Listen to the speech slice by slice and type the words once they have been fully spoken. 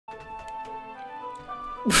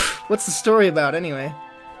What's the story about, anyway?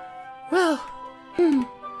 Well, I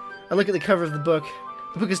look at the cover of the book.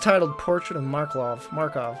 The book is titled Portrait of Markov.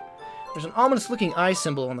 There's an ominous-looking eye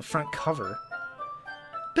symbol on the front cover.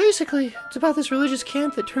 Basically, it's about this religious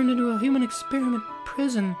camp that turned into a human experiment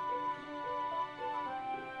prison.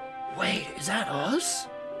 Wait, is that us?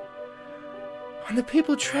 And the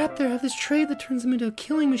people trapped there have this trade that turns them into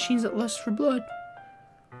killing machines that lust for blood.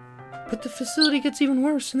 But the facility gets even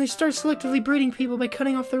worse, and they start selectively breeding people by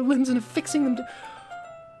cutting off their limbs and affixing them to...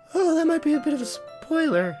 Oh, that might be a bit of a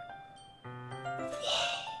spoiler.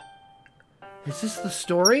 Is this the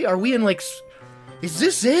story? Are we in, like... Is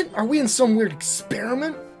this it? Are we in some weird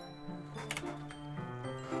experiment?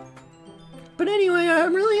 But anyway,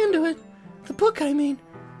 I'm really into it. The book, I mean.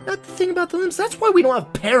 Not the thing about the limbs. That's why we don't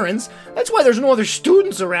have parents. That's why there's no other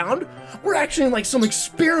students around. We're actually in, like, some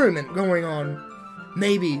experiment going on.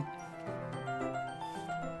 Maybe.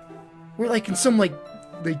 We're, like, in some, like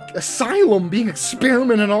asylum being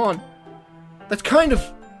experimented on. That's kind of...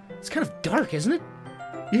 It's kind of dark, isn't it?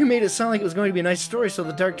 You made it sound like it was going to be a nice story, so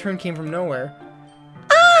the dark turn came from nowhere.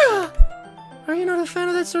 Ah! Are you not a fan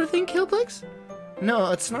of that sort of thing, Killplix?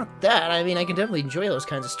 No, it's not that. I mean, I can definitely enjoy those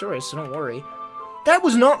kinds of stories, so don't worry. That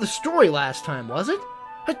was not the story last time, was it?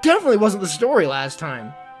 That definitely wasn't the story last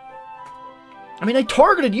time. I mean, I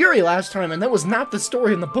targeted Yuri last time, and that was not the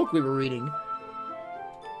story in the book we were reading.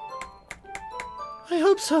 I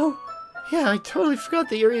hope so. Yeah, I totally forgot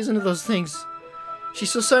that Yuri is into those things.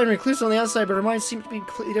 She's so silent and recluse on the outside, but her mind seems to be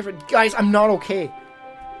completely different. Guys, I'm not okay.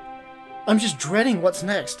 I'm just dreading what's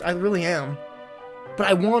next. I really am. But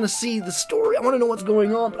I want to see the story. I want to know what's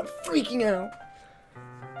going on, but I'm freaking out.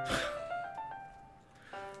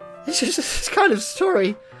 It's just this kind of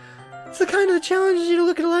story. It's the kind that challenges you to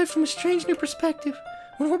look at life from a strange new perspective.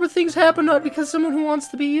 When horrible things happen, not because someone who wants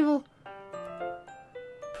to be evil,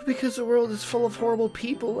 but because the world is full of horrible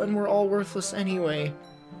people and we're all worthless anyway.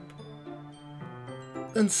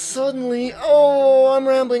 And suddenly... Oh, I'm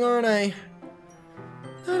rambling, aren't I?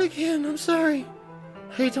 Not again, I'm sorry.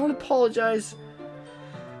 Hey, don't apologize.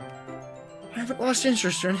 I haven't lost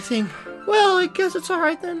interest or anything. Well, I guess it's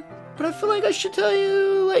alright then. But I feel like I should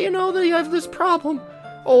let you know that you have this problem.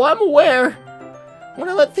 Oh, I'm aware. When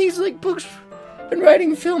I let things like books and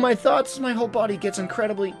writing fill my thoughts, my whole body gets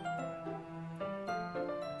incredibly...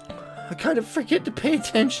 I kind of forget to pay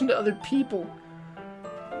attention to other people.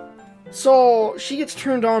 So, she gets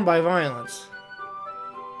turned on by violence.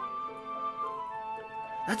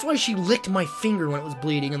 That's why she licked my finger when it was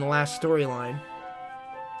bleeding in the last storyline.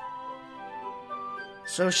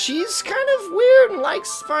 So she's kind of weird and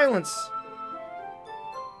likes violence.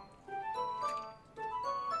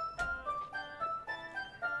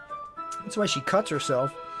 That's why she cuts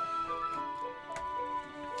herself.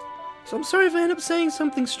 So I'm sorry if I end up saying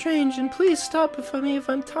something strange, and please stop if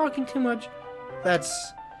I'm talking too much. I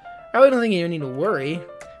really don't think you need to worry.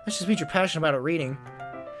 That's just means you're passionate about it reading.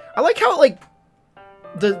 I like how, like,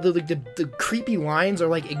 the creepy lines are,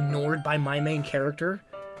 like, ignored by my main character.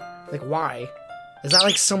 Like, why? Is that,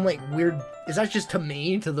 like, some, like, weird... Is that just to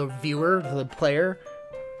me, to the viewer, to the player?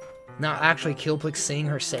 Not actually Killplix seeing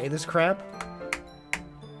her say this crap?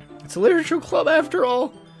 It's a literature club, after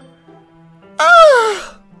all.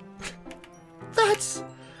 Ah!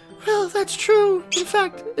 Well, that's true. In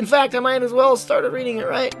fact, I might as well have started reading it,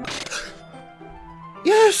 right?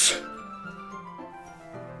 Yes!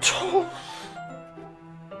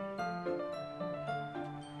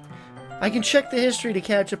 I can check the history to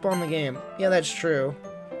catch up on the game. Yeah, that's true.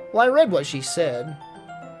 Well, I read what she said.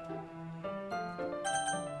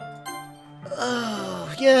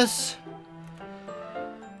 Oh, yes.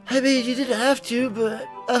 I mean, you didn't have to, but...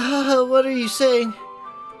 what are you saying?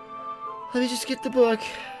 Let me just get the book.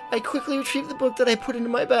 I quickly retrieved the book that I put into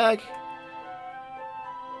my bag.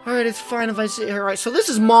 Alright, it's fine if I sit here. Alright, so this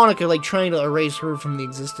is Monica, like, trying to erase her from the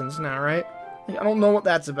existence now, right? Like, I don't know what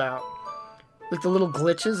that's about. Like, the little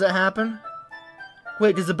glitches that happen.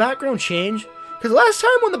 Wait, does the background change? Because last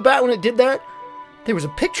time when it did that, there was a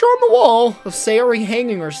picture on the wall of Sayori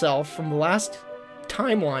hanging herself from the last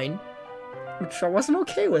timeline, which I wasn't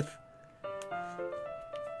okay with.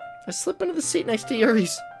 I slip into the seat next to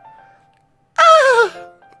Yuri's. Ah!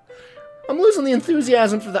 I'm losing the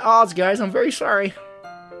enthusiasm for the odds, guys. I'm very sorry.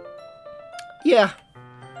 Yeah.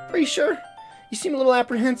 Are you sure? You seem a little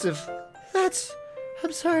apprehensive.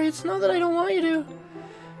 I'm sorry. It's not that I don't want you to.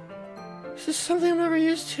 It's just something I'm never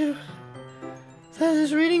used to. That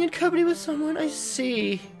is reading in company with someone. I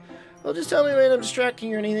see. Well, just tell me when I'm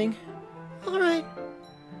distracting you or anything. Alright.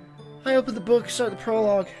 I open the book, start the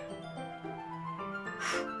prologue.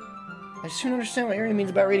 I soon understand what Yuri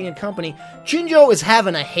means about reading in company. Jinjo is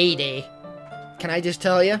having a heyday. Can I just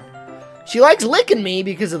tell you? She likes licking me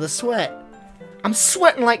because of the sweat. I'm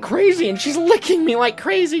sweating like crazy, and she's licking me like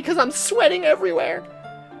crazy because I'm sweating everywhere.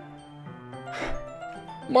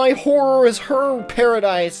 My horror is her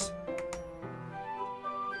paradise.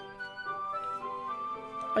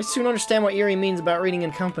 I soon understand what Yuri means about reading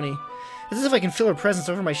in company. It's as if I can feel her presence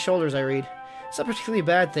over my shoulders, I read. It's not particularly a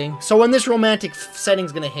bad thing. So when this romantic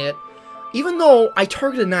setting's gonna hit, even though I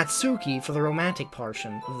targeted Natsuki for the romantic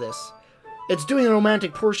portion of this, it's doing the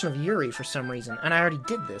romantic portion of Yuri for some reason, and I already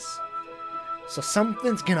did this. So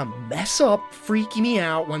something's gonna mess up, freaking me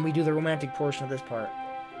out when we do the romantic portion of this part.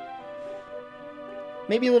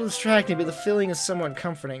 Maybe a little distracting, but the feeling is somewhat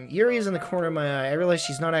comforting. Yuri is in the corner of my eye. I realize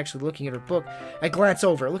she's not actually looking at her book. I glance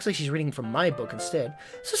over. It looks like she's reading from my book instead.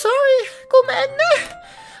 So sorry, go man.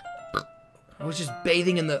 I was just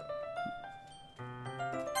bathing in the...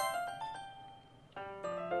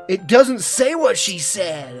 It doesn't say what she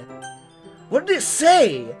said. What did it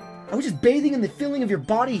say? I was just bathing in the feeling of your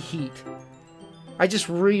body heat. I just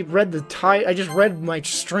read the title. I just read my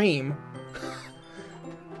stream.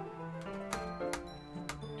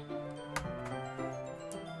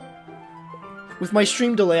 With my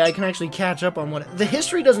stream delay, I can actually catch up on what... The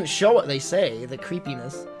history doesn't show what they say, the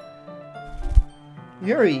creepiness.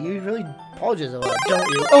 Yuri, you really apologize a lot, don't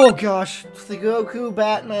you? Oh gosh, the Goku,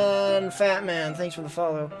 Batman, Fat Man, thanks for the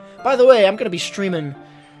follow. By the way, I'm gonna be streaming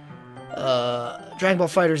Dragon Ball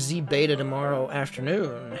FighterZ Z beta tomorrow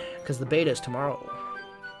afternoon, because the beta is tomorrow.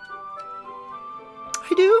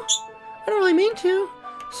 I do? I don't really mean to.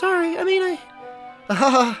 Sorry, I mean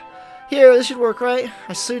Here, this should work, right?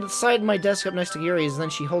 I slid my desk up next to Yuri's, and then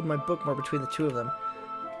she held my bookmark between the two of them.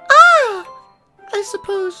 Ah! I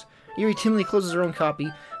suppose... Yuri timidly closes her own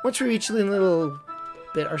copy. Once we reach a little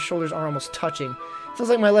bit, our shoulders are almost touching. Feels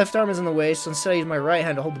like my left arm is in the way, so instead I use my right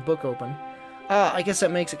hand to hold the book open. Ah, I guess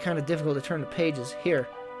that makes it kind of difficult to turn the pages. Here.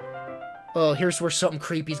 Oh, here's where something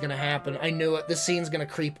creepy's gonna happen. I knew it. This scene's gonna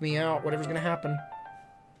creep me out. Whatever's gonna happen.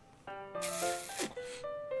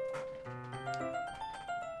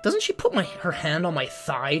 Doesn't she put her hand on my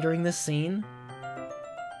thigh during this scene?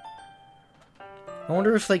 I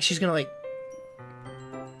wonder if, like, she's gonna, like...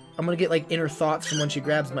 I'm gonna get, like, inner thoughts from when she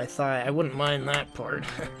grabs my thigh. I wouldn't mind that part.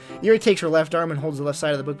 Yuri takes her left arm and holds the left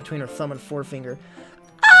side of the book between her thumb and forefinger.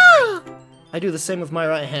 Ah! I do the same with my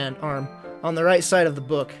right arm, on the right side of the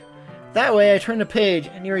book. That way, I turn the page,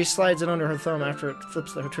 and Yuri slides it under her thumb after it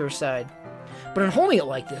flips to her side. But in holding it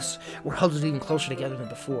like this, we're huddled even closer together than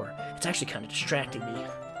before. It's actually kind of distracting me.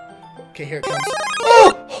 Okay, here it comes.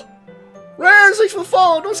 Oh! Ryan, thanks for the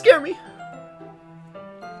follow. Don't scare me.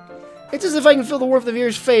 It's as if I can feel the warmth of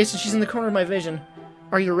Yuri's face, and she's in the corner of my vision.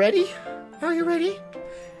 Are you ready? Are you ready?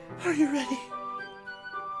 Are you ready?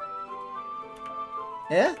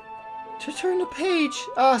 Yeah? To turn the page.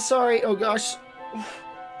 Ah, sorry. Oh, gosh.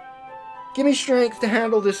 Give me strength to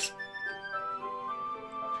handle this.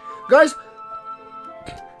 Guys,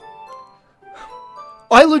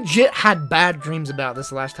 I legit had bad dreams about this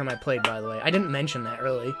the last time I played, by the way. I didn't mention that,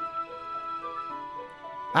 really.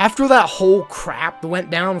 After that whole crap that went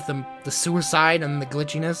down with the suicide and the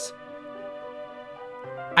glitchiness,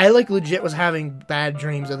 I, like, legit was having bad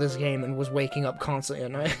dreams of this game and was waking up constantly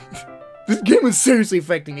at night. This game was seriously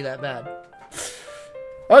affecting me that bad.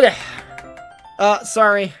 Okay.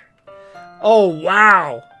 Sorry. Oh,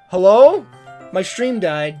 wow. Hello? My stream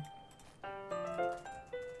died.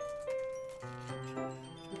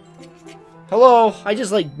 Hello? I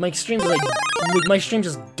just, like, my stream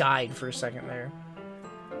just died for a second there.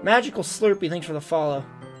 Magical Slurpee, thanks for the follow.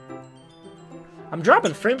 I'm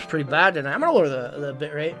dropping frames pretty bad tonight. I'm gonna lower the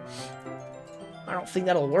bitrate. I don't think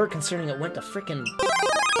that'll work considering it went to frickin'...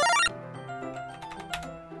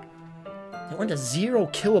 It went to 0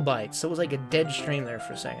 kilobytes, so it was like a dead stream there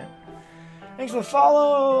for a second. Thanks for the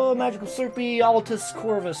follow, Magical Slurpee, Altus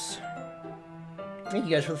Corvus. Thank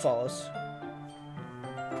you guys for the follows.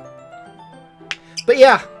 But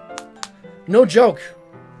yeah, no joke.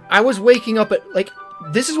 I was waking up at, like...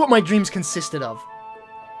 This is what my dreams consisted of.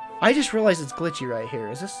 I just realized it's glitchy right here.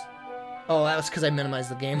 Is this? Oh, that was because I minimized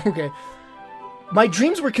the game. Okay. My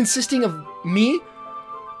dreams were consisting of me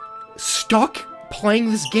stuck playing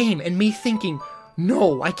this game and me thinking,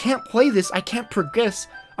 no, I can't play this. I can't progress.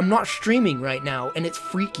 I'm not streaming right now and it's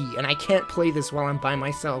freaky and I can't play this while I'm by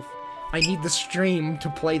myself. I need the stream to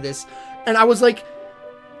play this. And I was like,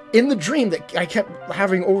 in the dream that I kept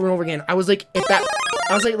having over and over again, I was like at that...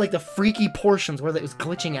 I was like the freaky portions where it was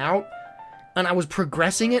glitching out, and I was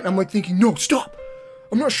progressing it, and I'm like thinking, no, stop!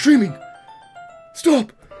 I'm not streaming!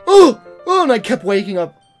 Stop! Oh! Oh! And I kept waking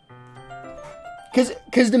up.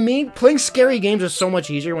 Cause to me, playing scary games is so much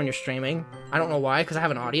easier when you're streaming. I don't know why, because I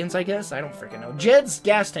have an audience, I guess. I don't freaking know. Jed's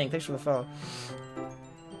Gas Tank, thanks for the follow.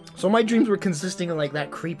 So my dreams were consisting of, like,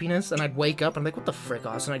 that creepiness, and I'd wake up, and I'm like, what the frick,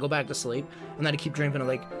 Austin? I'd go back to sleep, and then I'd keep dreaming of,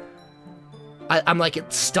 like... I'm, like,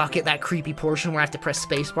 stuck at that creepy portion where I have to press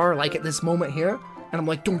spacebar, like at this moment here, and I'm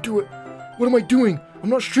like, don't do it. What am I doing? I'm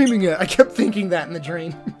not streaming yet. I kept thinking that in the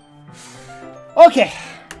dream. Okay.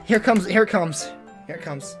 Here it comes.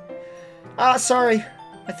 Sorry.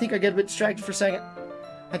 I think I get a bit distracted for a second.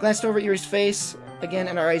 I glanced over at Yuri's face again,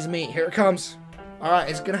 and our eyes meet. Here it comes. Alright,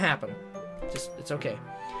 it's gonna happen. It's okay.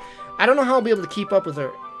 I don't know how I'll be able to keep up with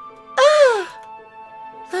her.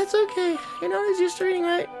 That's okay. You're not as used to reading,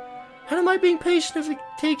 right? I don't mind being patient if it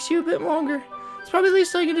takes you a bit longer. It's probably the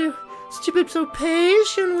least I can do. Since you've been so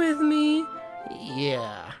patient with me.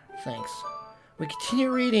 Yeah, thanks. We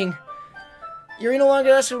continue reading. Yuri no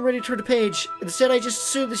longer asks if I'm ready to turn the page. Instead, I just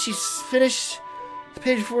assumed that she's finished the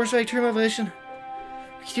page before, so I turn my vision.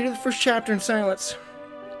 We continue to the first chapter in silence.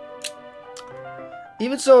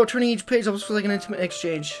 Even so, turning each page almost feels like an intimate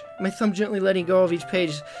exchange. My thumb gently letting go of each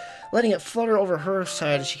page, letting it flutter over her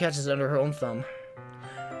side as she catches it under her own thumb.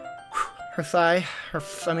 Her thigh, her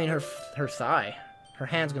thigh. Her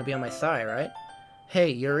hand's gonna be on my thigh, right? Hey,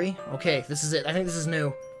 Yuri. Okay, this is it. I think this is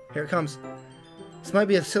new. Here it comes. This might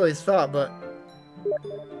be a silly thought, but...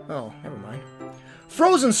 Oh, never mind.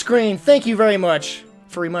 Frozen screen! Thank you very much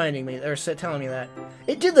for reminding me, or telling me that.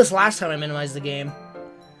 It did this last time I minimized the game.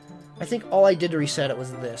 I think all I did to reset it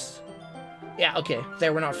was this. Yeah, okay.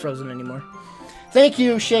 There, we're not frozen anymore. Thank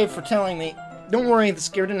you, Shave, for telling me. Don't worry, the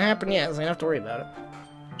scare didn't happen yet, so I don't have to worry about it.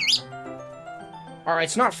 Alright,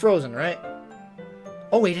 it's not frozen, right?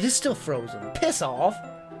 Oh wait, it is still frozen. Piss off!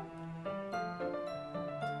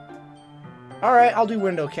 Alright, I'll do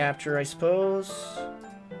window capture, I suppose.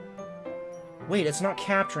 Wait, it's not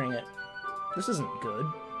capturing it. This isn't good.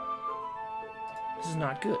 This is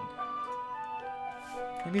not good.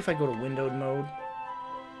 Maybe if I go to windowed mode,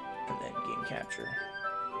 and then game capture.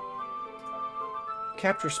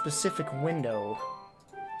 Capture specific window.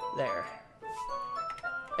 There.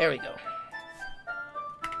 There we go.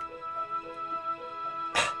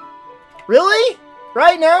 Really?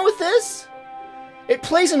 Right now with this? It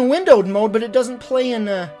plays in windowed mode, but it doesn't play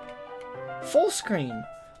in full screen.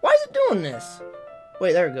 Why is it doing this?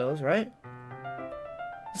 Wait, there it goes, right?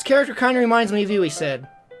 This character kind of reminds me of you, he said.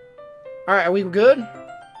 Alright, are we good?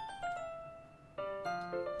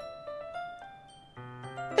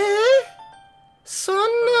 Son,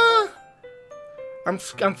 I'm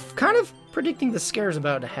kind of predicting the scare's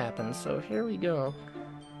about to happen, so here we go.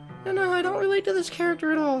 No, I don't relate to this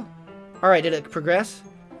character at all. Alright, did it progress?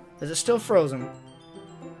 Is it still frozen?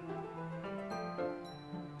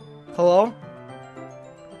 Hello?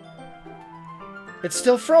 It's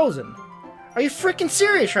still frozen. Are you freaking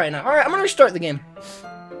serious right now? Alright, I'm gonna restart the game.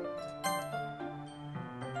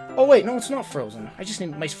 Oh wait, no, it's not frozen. I just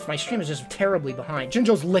need my stream is just terribly behind.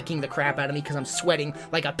 Jinjo's licking the crap out of me because I'm sweating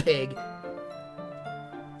like a pig.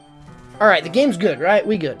 Alright, the game's good, right?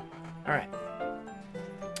 We good. Alright.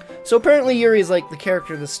 So apparently Yuri is like the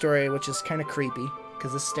character of the story, which is kind of creepy.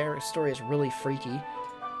 Because this story is really freaky.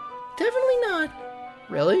 Definitely not.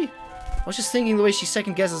 Really? I was just thinking the way she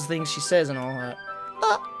second guesses things she says and all that.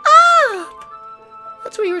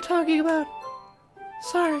 That's what you were talking about.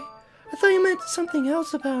 Sorry. I thought you meant something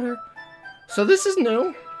else about her. So this is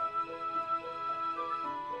new.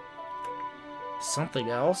 Something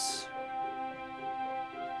else?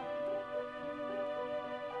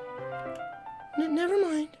 Never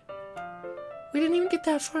mind. We didn't even get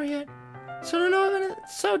that far yet. So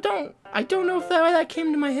I don't know if that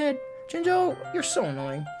came to my head. Jinjo, you're so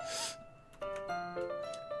annoying.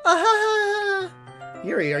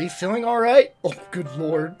 Yuri, are you feeling alright? Oh, good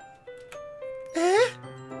lord.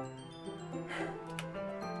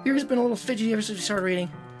 Yuri's been a little fidgety ever since we started reading.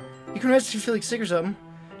 You can rest if you feel like sick or something.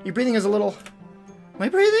 Your breathing is a little... Am I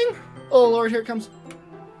breathing? Oh lord, here it comes.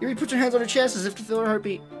 Yuri puts her hands on her chest as if to feel her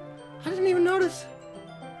heartbeat. I didn't even notice.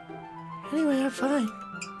 Anyway, I'm fine.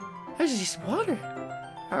 I just need some water.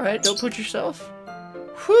 Alright, don't put yourself.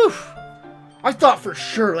 Whew! I thought for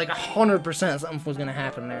sure, like 100% something was gonna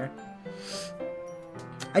happen there.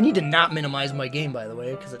 I need to not minimize my game, by the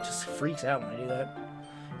way, because it just freaks out when I do that.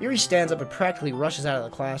 Yuri stands up and practically rushes out of the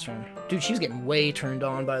classroom. Dude, she's getting way turned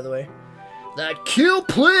on, by the way. That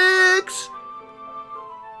Killplix!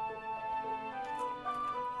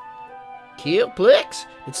 Killplix?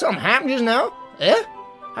 Did something happen just now? I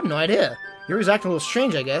have no idea. Yuri's acting a little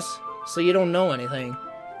strange, I guess. So you don't know anything.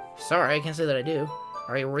 Sorry, I can't say that I do.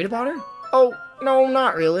 Are you worried about her? Oh, no,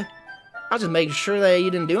 not really. I was just making sure that you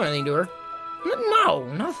didn't do anything to her. No,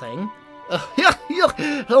 nothing.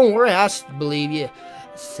 Don't worry, I believe you,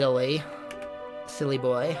 silly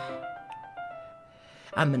boy.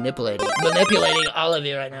 I'm manipulating all of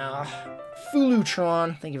you right now.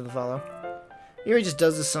 Fulutron, thank you for the follow. Yuri just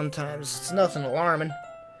does this sometimes. It's nothing alarming.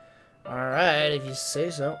 Alright, if you say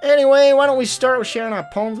so. Anyway, why don't we start with sharing our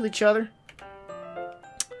poems with each other?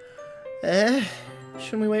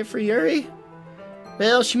 Shouldn't we wait for Yuri?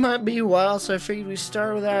 Well, she might be a while, so I figured we'd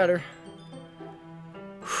start without her.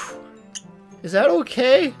 Whew. Is that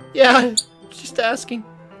okay? Yeah, just asking.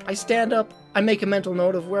 I stand up, I make a mental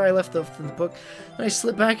note of where I left the book, and I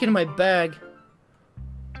slip back into my bag.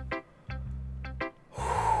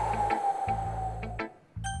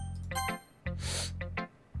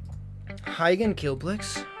 Hi again,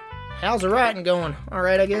 Killplix. How's the writing going?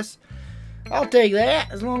 Alright, I guess. I'll take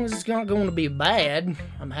that, as long as it's not going to be bad.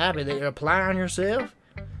 I'm happy that you're applying yourself.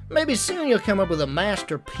 Maybe soon you'll come up with a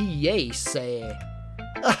master PA, say.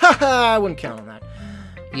 I wouldn't count on that.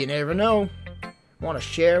 You never know. Want to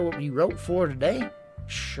share what you wrote for today?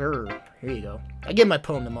 Sure. Here you go. I give my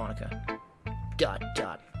poem to Monica. ...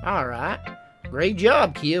 Alright. Great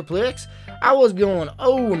job, Killplix. I was going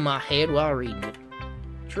oh in my head while reading it.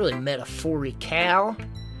 It's really metaphorical.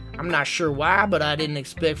 I'm not sure why, but I didn't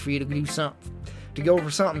expect for you to do something, to go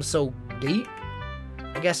for something so deep.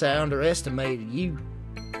 I guess I underestimated you.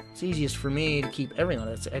 It's easiest for me to keep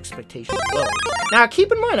everyone's expectations low. Now,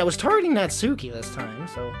 keep in mind, I was targeting Natsuki this time,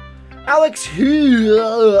 so... Alex,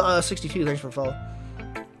 62, thanks for the follow.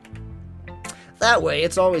 That way,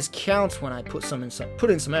 it always counts when I put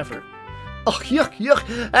in some effort. Oh,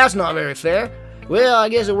 yuck, that's not very fair. Well, I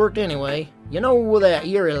guess it worked anyway. You know that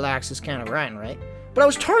Yuri likes this kind of writing, right? But I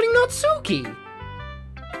was targeting Natsuki!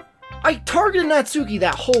 I targeted Natsuki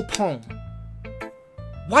that whole poem.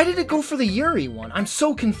 Why did it go for the Yuri one? I'm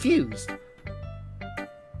so confused.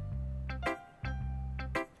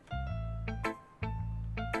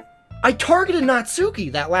 I targeted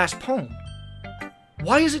Natsuki that last poem.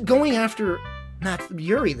 Why is it going after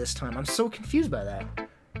Yuri this time? I'm so confused by that.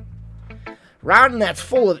 Writing that's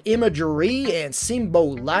full of imagery and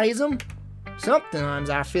symbolism. Sometimes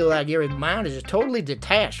I feel like Yuri's mind is just totally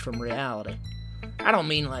detached from reality. I don't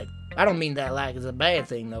mean that like it's a bad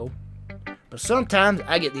thing though. But sometimes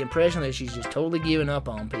I get the impression that she's just totally giving up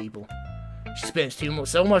on people. She spends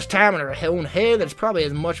so much time in her own head that it's probably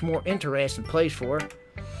a much more interesting place for her.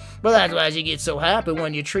 But that's why she gets so happy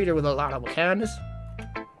when you treat her with a lot of kindness.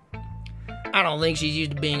 I don't think she's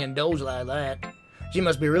used to being indulged like that. She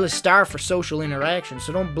must be really starved for social interaction,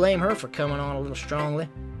 so don't blame her for coming on a little strongly.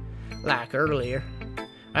 Like earlier.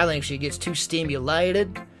 I think she gets too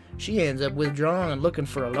stimulated. She ends up withdrawing and looking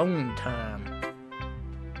for alone time.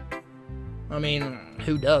 I mean,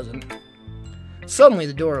 who doesn't? Suddenly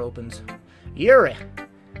the door opens. Yuri!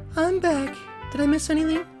 I'm back. Did I miss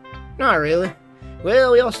anything? Not really.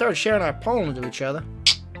 Well, we all started sharing our poems with each other.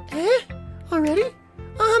 Already?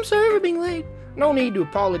 Oh, I'm sorry for being late. No need to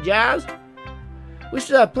apologize. We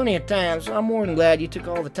still have plenty of time, so I'm more than glad you took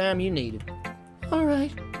all the time you needed.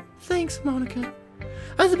 Alright. Thanks, Monica.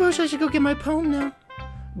 I suppose I should go get my poem now.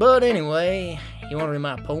 But anyway, you want to read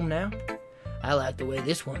my poem now? I like the way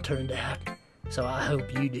this one turned out, so I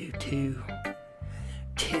hope you do too.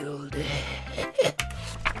 Tilde.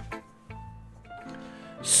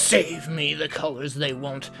 Save me the colors they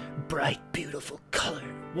want. Bright, beautiful color.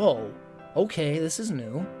 Whoa. Okay, this is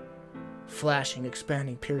new. Flashing,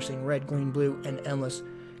 expanding, piercing, red, green, blue, and endless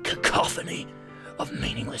cacophony of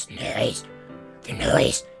meaningless noise. The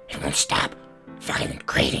noise, it won't stop. Fucking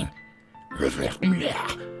grating.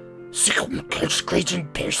 Screeching,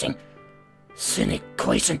 piercing. Cynic,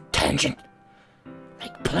 quiescent, tangent.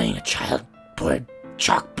 Like playing a childboard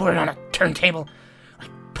chalkboard on a turntable.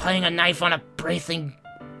 Like playing a knife on a breathing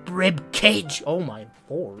rib cage. Oh my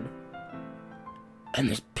lord. And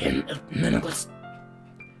this pin of meaningless.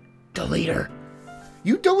 Delete her.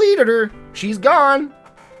 You deleted her. She's gone.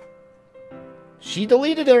 She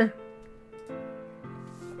deleted her.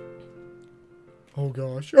 Oh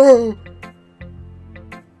gosh. Oh.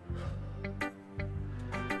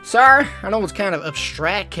 Sorry, I know it's kind of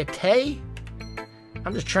abstract.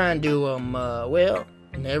 I'm just trying to, well,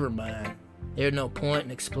 never mind. There's no point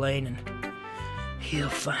in explaining. He'll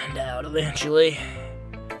find out eventually.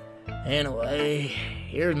 Anyway,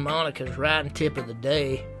 here's Monica's writing tip of the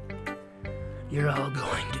day. You're all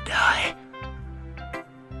going to die.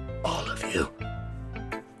 All of you.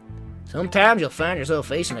 Sometimes you'll find yourself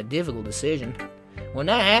facing a difficult decision. When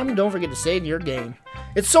that happens, don't forget to save your game.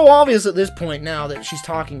 It's so obvious at this point now that she's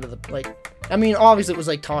talking to the, I mean, obviously it was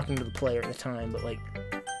like talking to the player at the time, but like,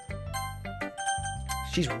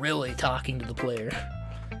 she's really talking to the player.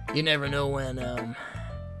 You never know when,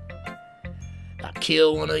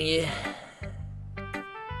 kill one of you.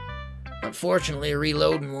 Unfortunately,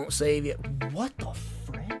 reloading won't save you. What the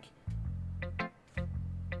frick?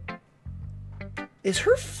 Is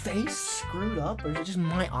her face screwed up, or is it just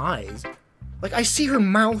my eyes? Like, I see her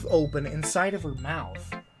mouth open inside of her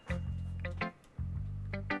mouth.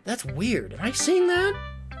 That's weird. Am I seeing that?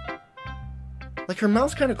 Like, her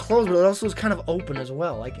mouth's kind of closed, but it also is kind of open as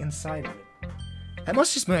well, like, inside of it. That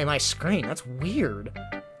must just be my screen. That's weird.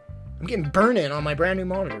 I'm getting burn-in on my brand new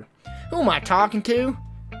monitor. Who am I talking to?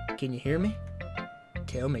 Can you hear me?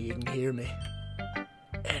 Tell me you can hear me.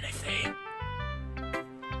 Anything.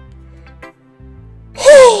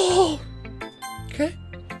 Okay.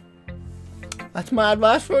 That's my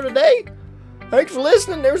advice for today. Thanks for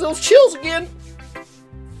listening. There's those chills again.